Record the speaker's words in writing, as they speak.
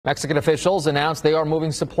Mexican officials announced they are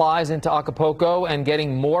moving supplies into Acapulco and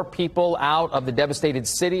getting more people out of the devastated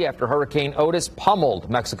city after Hurricane Otis pummeled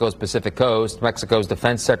Mexico's Pacific coast. Mexico's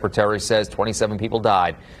defense secretary says 27 people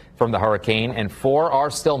died from the hurricane and 4 are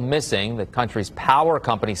still missing. The country's power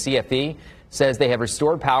company, CFE, says they have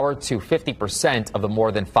restored power to 50% of the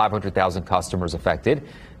more than 500,000 customers affected.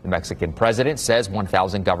 The Mexican president says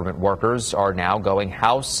 1,000 government workers are now going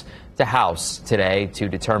house to house today to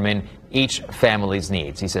determine each family's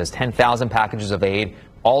needs. He says 10,000 packages of aid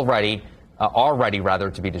are ready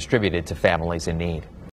to be distributed to families in need.